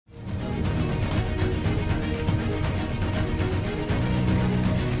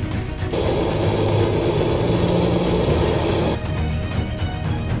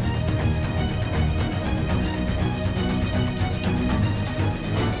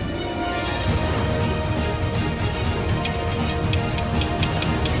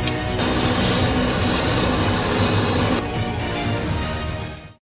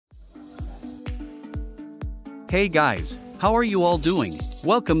Hey guys, how are you all doing?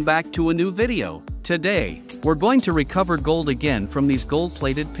 Welcome back to a new video. Today, we're going to recover gold again from these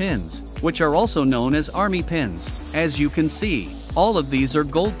gold-plated pins, which are also known as army pins. As you can see, all of these are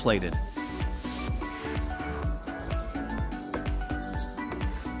gold-plated.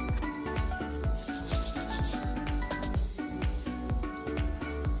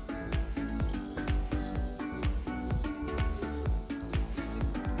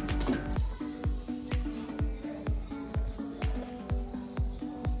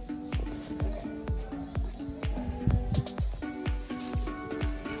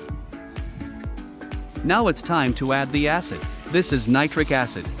 Now it's time to add the acid. This is nitric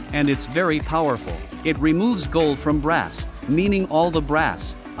acid, and it's very powerful. It removes gold from brass, meaning all the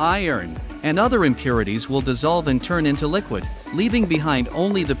brass, iron, and other impurities will dissolve and turn into liquid, leaving behind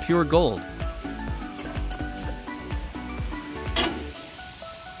only the pure gold.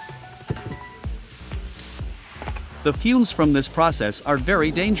 The fumes from this process are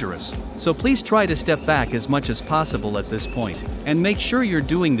very dangerous, so please try to step back as much as possible at this point, and make sure you're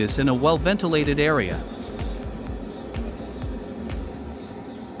doing this in a well-ventilated area.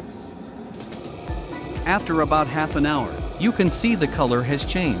 After about half an hour, you can see the color has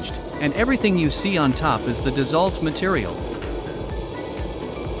changed, and everything you see on top is the dissolved material.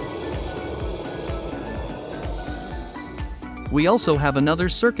 We also have another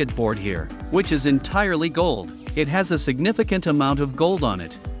circuit board here, which is entirely gold. It has a significant amount of gold on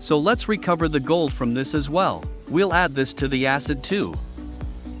it, so let's recover the gold from this as well. We'll add this to the acid too.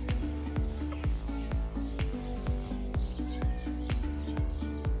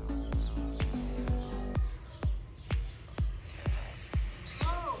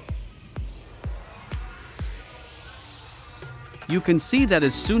 You can see that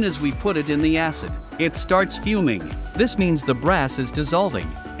as soon as we put it in the acid, it starts fuming. This means the brass is dissolving,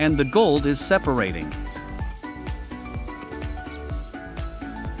 and the gold is separating.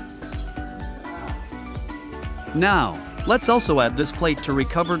 Now, let's also add this plate to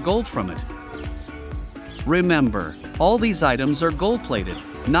recover gold from it. Remember, all these items are gold-plated,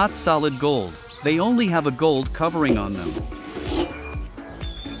 not solid gold. They only have a gold covering on them.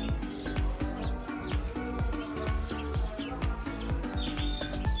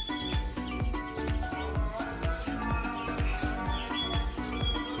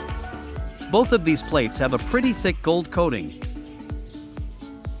 Both of these plates have a pretty thick gold coating.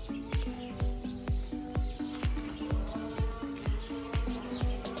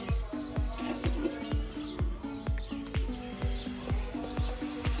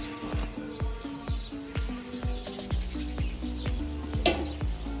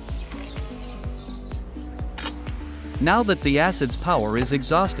 Now that the acid's power is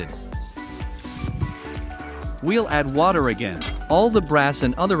exhausted, we'll add water again. All the brass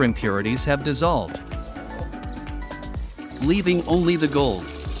and other impurities have dissolved, leaving only the gold.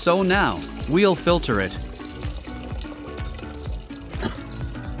 So now, we'll filter it.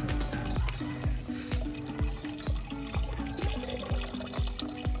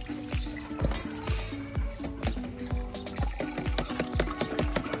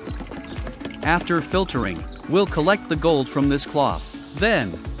 After filtering, we'll collect the gold from this cloth.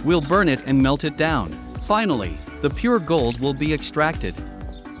 Then, we'll burn it and melt it down. Finally, the pure gold will be extracted.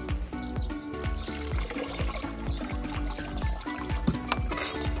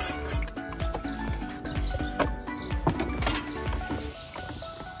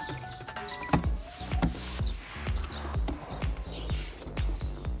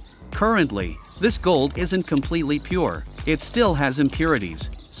 Currently, this gold isn't completely pure. It still has impurities.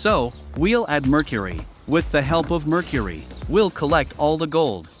 So, we'll add mercury. With the help of mercury, we'll collect all the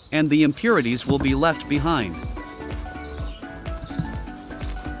gold, and the impurities will be left behind.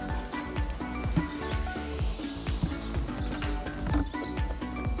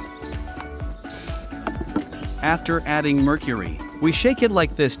 After adding mercury, we shake it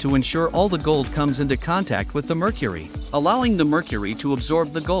like this to ensure all the gold comes into contact with the mercury, allowing the mercury to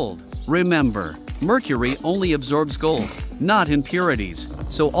absorb the gold. Remember, mercury only absorbs gold, not impurities,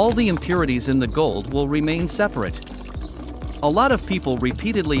 so all the impurities in the gold will remain separate. A lot of people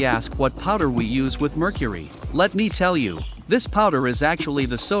repeatedly ask what powder we use with mercury. Let me tell you, this powder is actually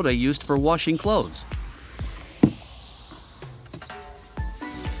the soda used for washing clothes.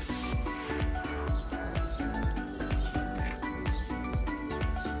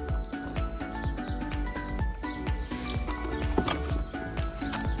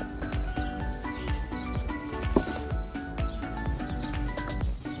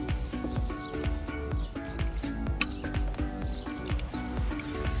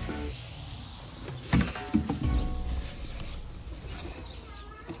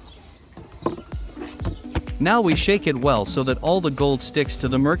 Now we shake it well so that all the gold sticks to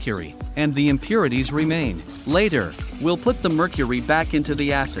the mercury, and the impurities remain. Later, we'll put the mercury back into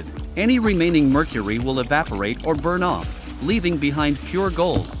the acid. Any remaining mercury will evaporate or burn off, leaving behind pure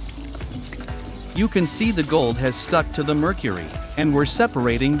gold. You can see the gold has stuck to the mercury, and we're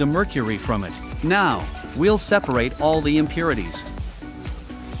separating the mercury from it. Now, we'll separate all the impurities.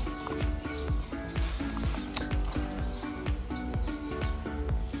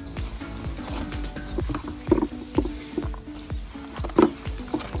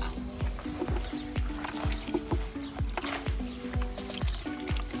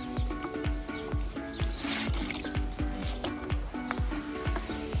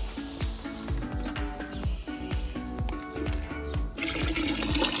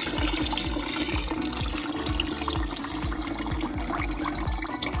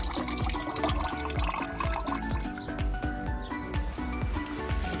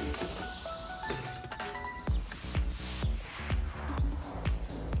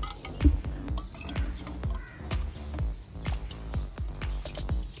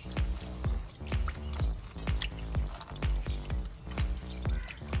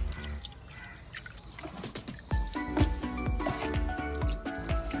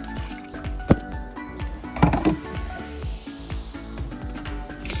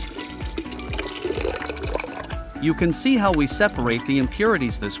 You can see how we separate the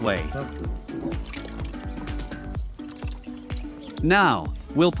impurities this way. Now,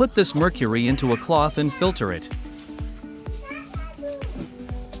 we'll put this mercury into a cloth and filter it.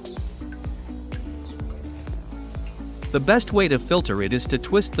 The best way to filter it is to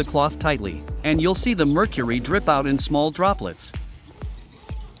twist the cloth tightly, and you'll see the mercury drip out in small droplets.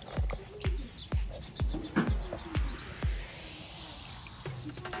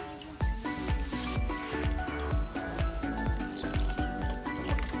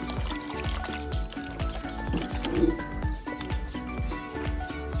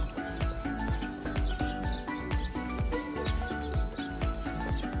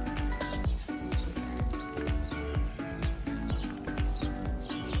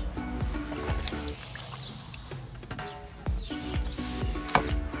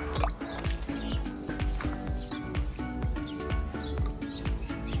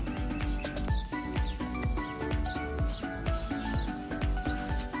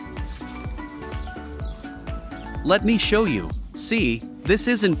 Let me show you. See, this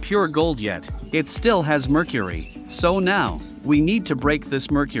isn't pure gold yet. It still has mercury. So now, we need to break this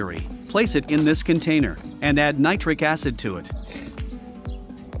mercury. Place it in this container, and add nitric acid to it.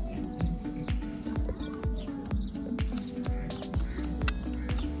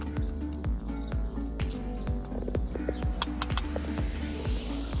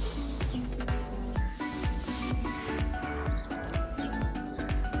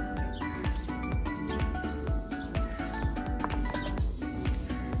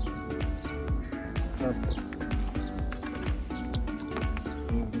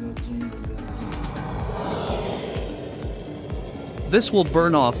 This will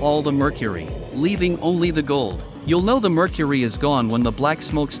burn off all the mercury, leaving only the gold. You'll know the mercury is gone when the black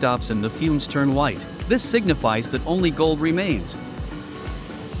smoke stops and the fumes turn white. This signifies that only gold remains.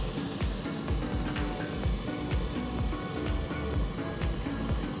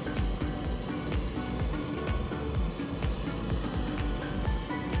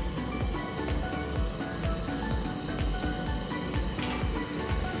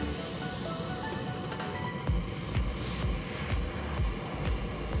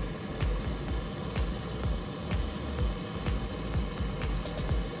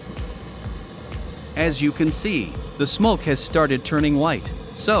 As you can see, the smoke has started turning white.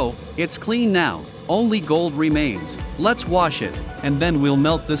 So, it's clean now, only gold remains. Let's wash it, and then we'll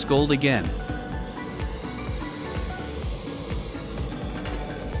melt this gold again.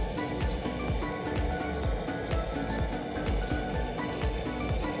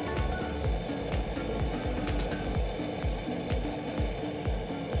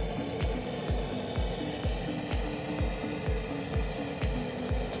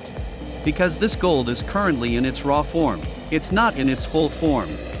 Because this gold is currently in its raw form, it's not in its full form,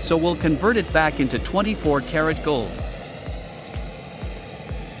 so we'll convert it back into 24-karat gold.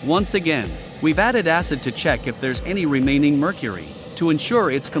 Once again, we've added acid to check if there's any remaining mercury, to ensure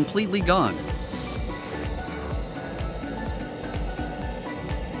it's completely gone.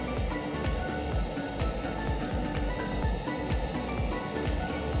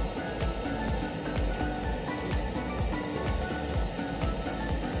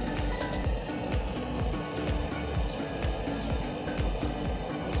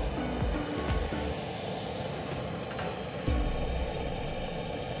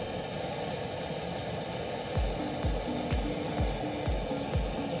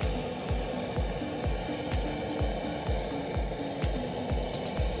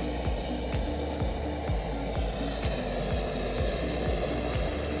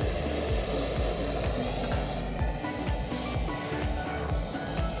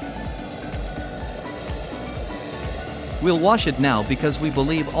 We'll wash it now because we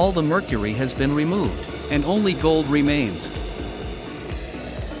believe all the mercury has been removed, and only gold remains.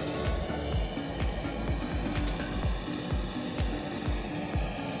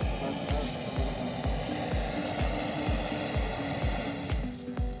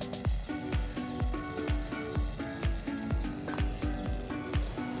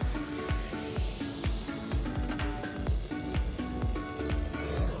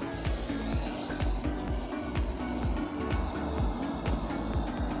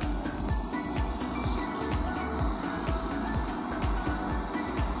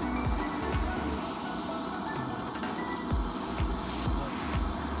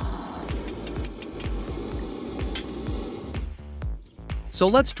 So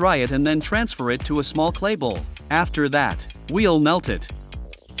let's dry it and then transfer it to a small clay bowl. After that, we'll melt it.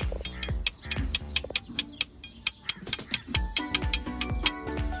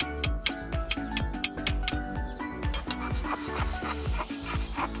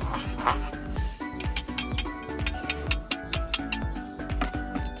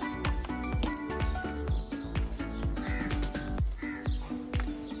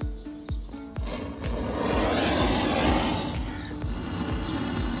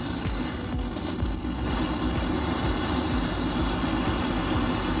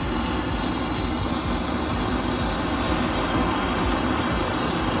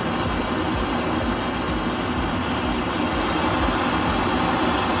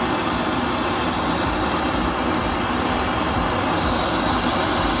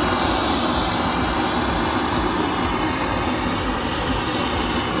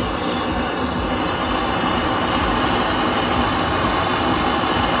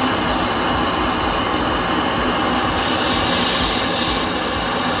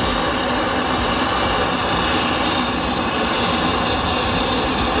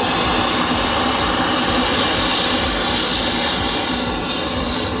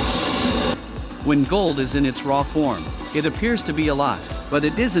 When gold is in its raw form, it appears to be a lot, but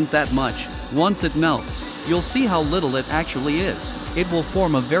it isn't that much. Once it melts, you'll see how little it actually is. It will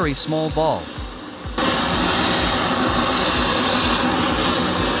form a very small ball.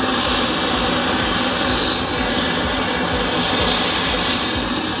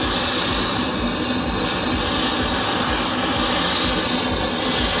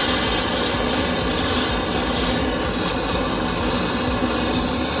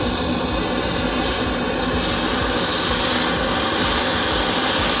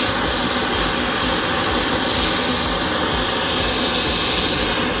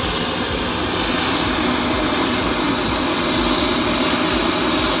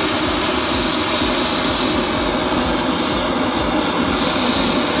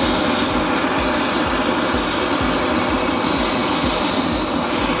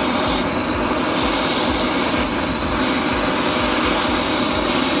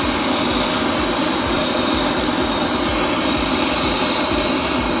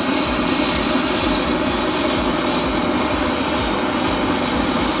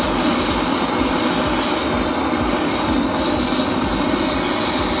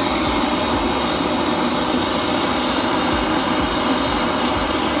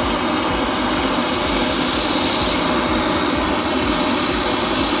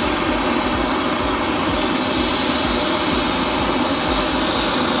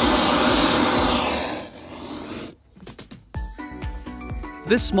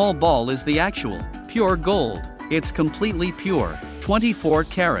 This small ball is the actual, pure gold. It's completely pure, 24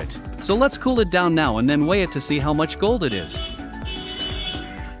 karat. So let's cool it down now and then weigh it to see how much gold it is.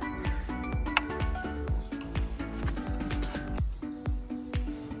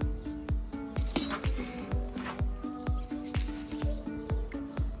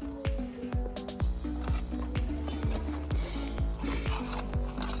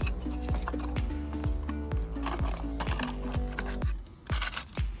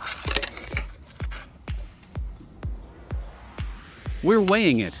 We're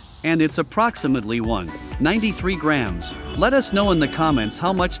weighing it, and it's approximately 193 grams. Let us know in the comments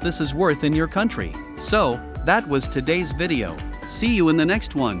how much this is worth in your country. So, that was today's video. See you in the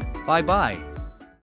next one. Bye bye.